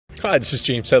Hi, this is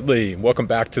James Headley. Welcome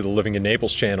back to the Living in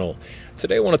Naples channel.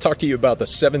 Today I want to talk to you about the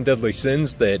 7 deadly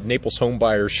sins that Naples home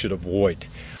buyers should avoid.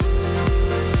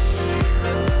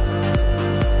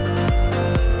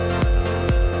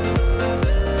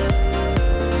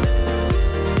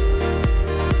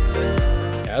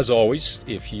 As always,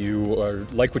 if you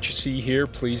like what you see here,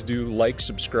 please do like,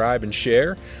 subscribe, and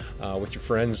share with your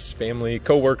friends, family,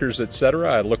 co-workers,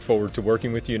 etc. I look forward to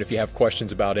working with you, and if you have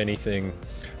questions about anything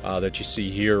that you see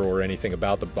here or anything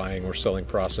about the buying or selling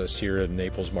process here in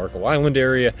Naples, Marco Island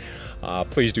area,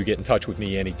 please do get in touch with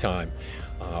me anytime.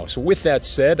 So with that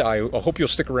said, I hope you'll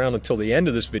stick around until the end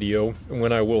of this video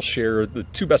when I will share the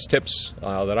 2 best tips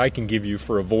that I can give you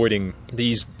for avoiding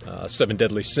these 7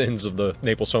 deadly sins of the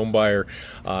Naples home buyer,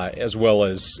 as well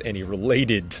as any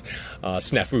related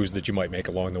snafus that you might make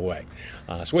along the way.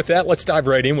 So with that, let's dive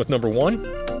right in with number 1.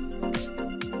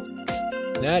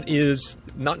 That is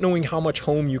not knowing how much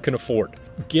home you can afford.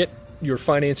 Get your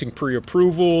financing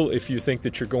pre-approval if you think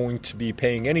that you're going to be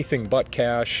paying anything but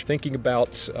cash, thinking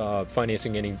about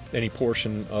financing any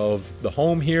portion of the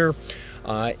home here,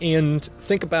 and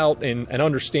think about and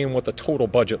understand what the total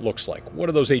budget looks like. What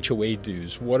are those HOA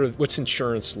dues? What's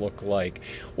insurance look like?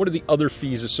 What are the other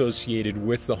fees associated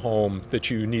with the home that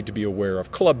you need to be aware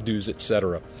of? Club dues,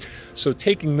 etc. So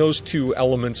taking those 2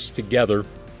 elements together,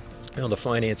 the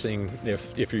financing,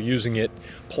 if you're using it,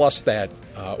 plus that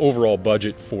overall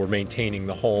budget for maintaining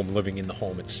the home, living in the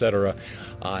home, etc.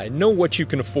 Know what you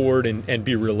can afford and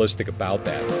be realistic about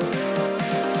that.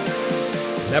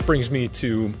 And that brings me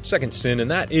to second sin,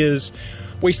 and that is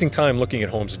wasting time looking at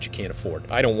homes that you can't afford.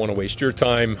 I don't want to waste your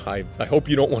time. I hope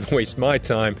you don't want to waste my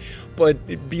time.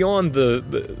 But beyond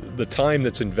the time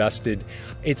that's invested,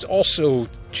 it's also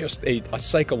just a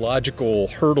psychological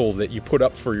hurdle that you put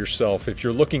up for yourself. If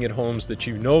you're looking at homes that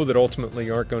you know that ultimately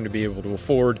aren't going to be able to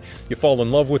afford, you fall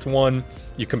in love with one,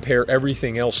 you compare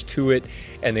everything else to it,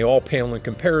 and they all pale in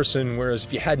comparison. Whereas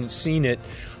if you hadn't seen it,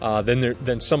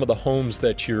 then some of the homes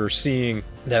that you're seeing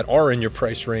that are in your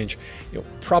price range,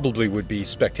 probably would be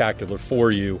spectacular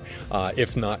for you,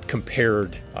 if not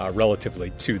compared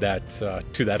relatively to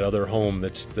that other home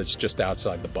that's just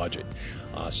outside the budget.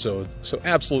 So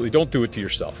absolutely don't do it to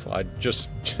yourself. Just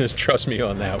trust me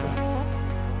on that one.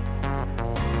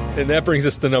 And that brings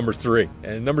us to number 3.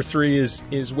 And number 3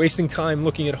 is wasting time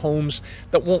looking at homes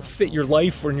that won't fit your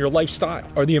life or in your lifestyle.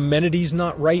 Are the amenities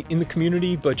not right in the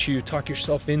community, but you talk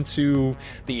yourself into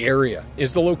the area?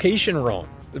 Is the location wrong?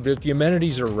 If the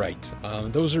amenities are right,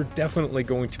 those are definitely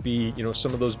going to be,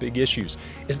 some of those big issues.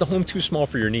 Is the home too small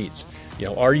for your needs?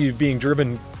 Are you being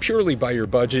driven purely by your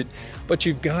budget, but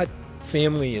you've got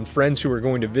family and friends who are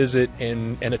going to visit,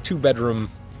 and a 2-bedroom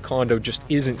condo just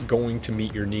isn't going to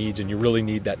meet your needs, and you really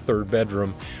need that 3rd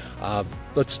bedroom.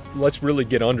 Let's really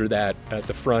get under that at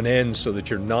the front end, so that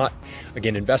you're not,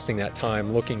 again, investing that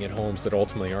time looking at homes that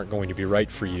ultimately aren't going to be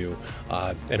right for you.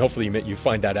 And hopefully you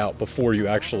find that out before you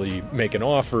actually make an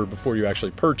offer, before you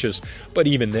actually purchase. But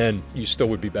even then, you still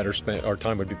would be better spent. Our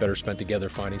time would be better spent together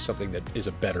finding something that is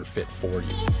a better fit for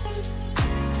you.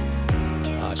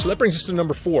 So that brings us to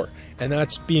number 4, and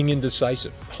that's being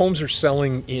indecisive. Homes are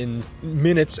selling in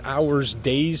minutes, hours,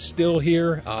 days still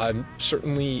here,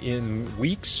 certainly in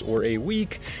weeks or a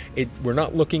week. We're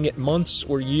not looking at months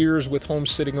or years with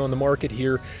homes sitting on the market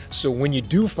here. So when you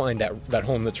do find that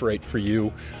home that's right for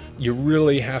you, you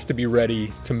really have to be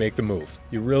ready to make the move.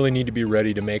 You really need to be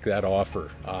ready to make that offer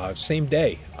same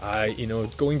day.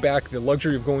 Going back, the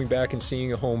luxury of going back and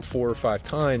seeing a home 4 or 5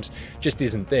 times just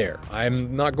isn't there.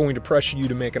 I'm not going to pressure you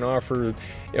to make an offer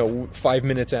 5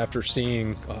 minutes after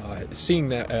seeing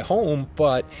that at home,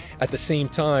 but at the same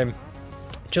time,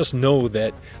 just know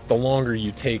that the longer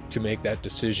you take to make that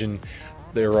decision,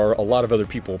 there are a lot of other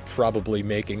people probably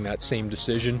making that same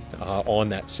decision on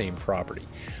that same property.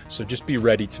 So just be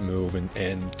ready to move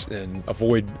and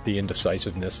avoid the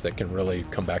indecisiveness that can really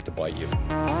come back to bite you.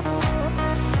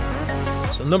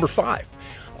 So number 5,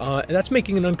 that's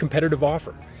making an uncompetitive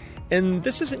offer. And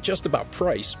this isn't just about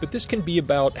price, but this can be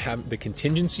about the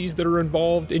contingencies that are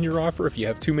involved in your offer. If you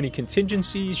have too many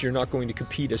contingencies, you're not going to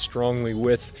compete as strongly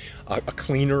with a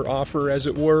cleaner offer, as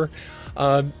it were.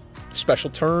 Special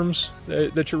terms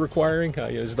that you're requiring.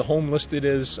 Is the home listed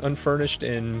as unfurnished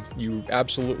and you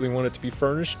absolutely want it to be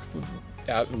furnished?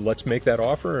 Let's make that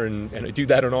offer, and I do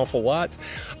that an awful lot.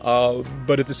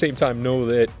 But at the same time, know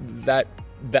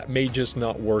that may just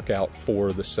not work out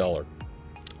for the seller.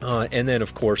 And then,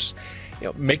 of course,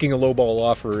 making a lowball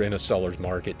offer in a seller's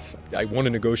market. I want to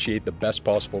negotiate the best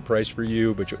possible price for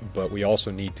you, but we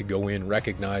also need to go in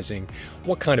recognizing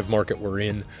what kind of market we're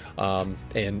in,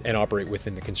 and operate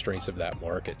within the constraints of that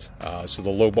market. So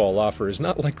the lowball offer is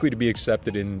not likely to be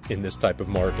accepted in this type of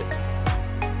market.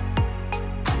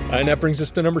 And that brings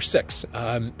us to number 6,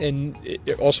 and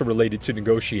it also related to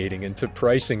negotiating and to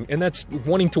pricing, and that's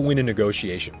wanting to win a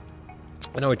negotiation.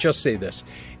 And I would just say this,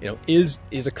 is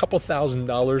a couple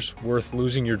 $1,000s worth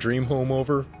losing your dream home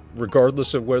over,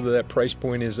 regardless of whether that price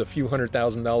point is a few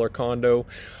 $100,000 condo?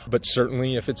 But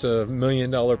certainly if it's $1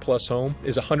 million plus home,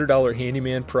 is a $100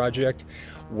 handyman project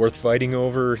worth fighting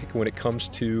over when it comes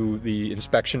to the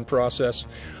inspection process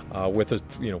with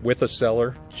a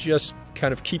seller? Just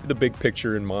kind of keep the big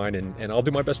picture in mind, and I'll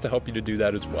do my best to help you to do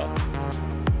that as well.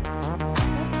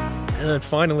 And then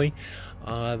finally,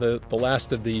 the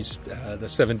last of these, the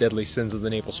 7 deadly sins of the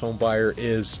Naples home buyer,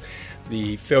 is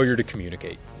the failure to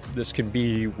communicate. This can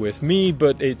be with me,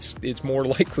 but it's more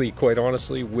likely, quite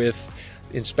honestly, with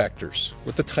inspectors,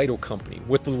 with the title company,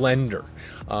 with the lender,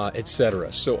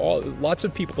 etc. So lots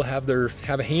of people have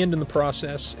a hand in the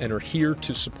process and are here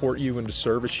to support you and to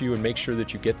service you and make sure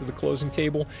that you get to the closing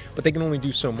table, but they can only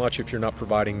do so much if you're not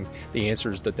providing the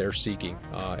answers that they're seeking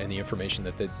and the information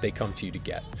that they come to you to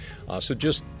get. So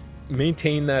just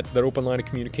maintain that open line of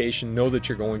communication. Know that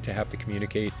you're going to have to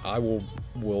communicate. I will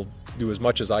do as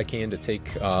much as I can to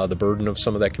take the burden of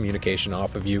some of that communication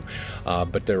off of you,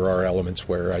 but there are elements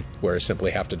where I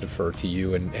simply have to defer to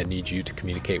you and need you to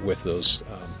communicate with those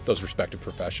respective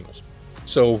professionals.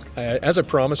 So as I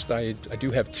promised, I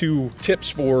do have 2 tips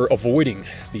for avoiding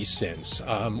these sins.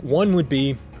 One would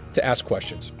be to ask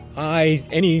questions.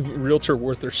 Any realtor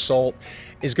worth their salt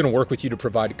is going to work with you to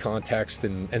provide context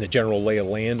and the general lay of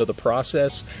land of the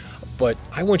process, but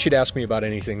I want you to ask me about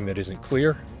anything that isn't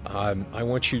clear. I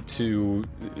want you to,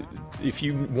 if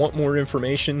you want more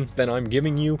information than I'm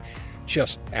giving you,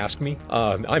 just ask me.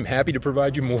 I'm happy to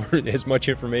provide you as much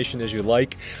information as you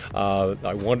like.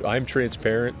 I'm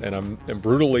transparent, and I'm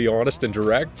brutally honest and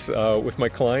direct with my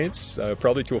clients,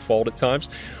 probably to a fault at times.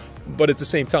 But at the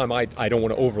same time, I don't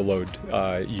want to overload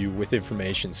you with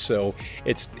information. So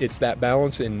it's that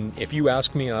balance, and if you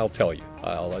ask me, I'll tell you.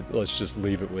 Let's just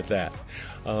leave it with that.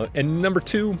 And number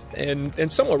 2,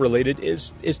 and somewhat related,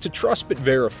 is to trust but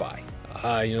verify.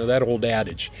 That old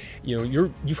adage.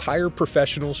 You've hired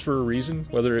professionals for a reason,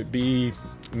 whether it be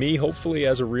me, hopefully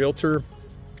as a realtor,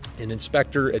 an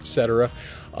inspector, etc.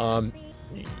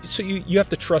 So you have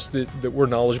to trust that we're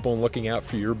knowledgeable and looking out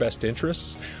for your best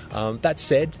interests. That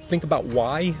said, think about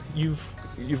why you've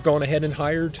gone ahead and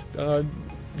hired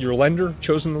your lender,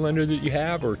 chosen the lender that you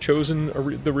have, or chosen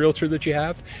the realtor that you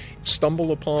have.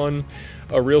 Stumble upon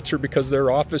a realtor because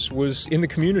their office was in the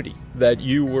community that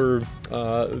you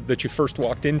first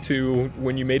walked into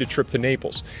when you made a trip to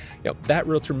Naples. That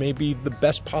realtor may be the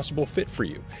best possible fit for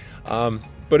you.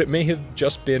 But it may have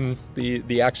just been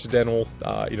the accidental,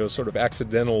 sort of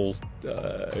accidental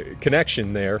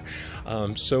connection there.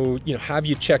 So have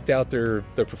you checked out their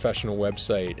professional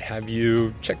website? Have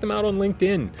you checked them out on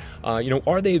LinkedIn?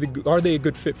 Are they a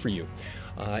good fit for you?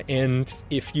 And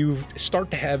if you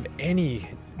start to have any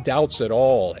doubts at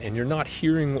all, and you're not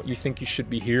hearing what you think you should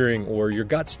be hearing, or your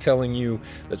gut's telling you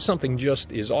that something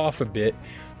just is off a bit,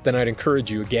 then I'd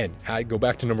encourage you, again, I'd go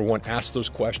back to number 1, ask those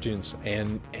questions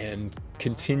and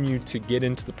continue to get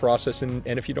into the process. And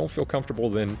if you don't feel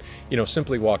comfortable, then,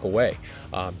 simply walk away.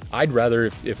 I'd rather,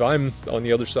 if I'm on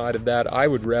the other side of that, I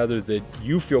would rather that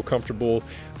you feel comfortable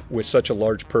with such a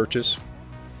large purchase,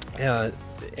 and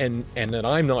that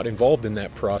I'm not involved in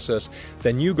that process,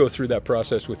 then you go through that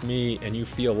process with me and you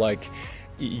feel like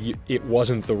it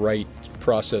wasn't the right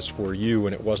process for you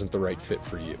and it wasn't the right fit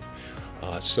for you.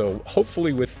 So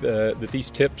hopefully that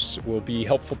these tips will be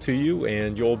helpful to you,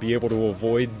 and you'll be able to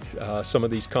avoid some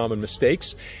of these common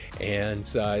mistakes.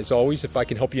 And as always, if I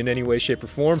can help you in any way, shape, or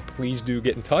form, please do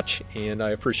get in touch. And I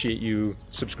appreciate you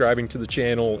subscribing to the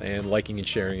channel and liking and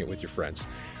sharing it with your friends.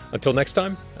 Until next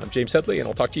time, I'm James Headley, and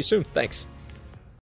I'll talk to you soon. Thanks.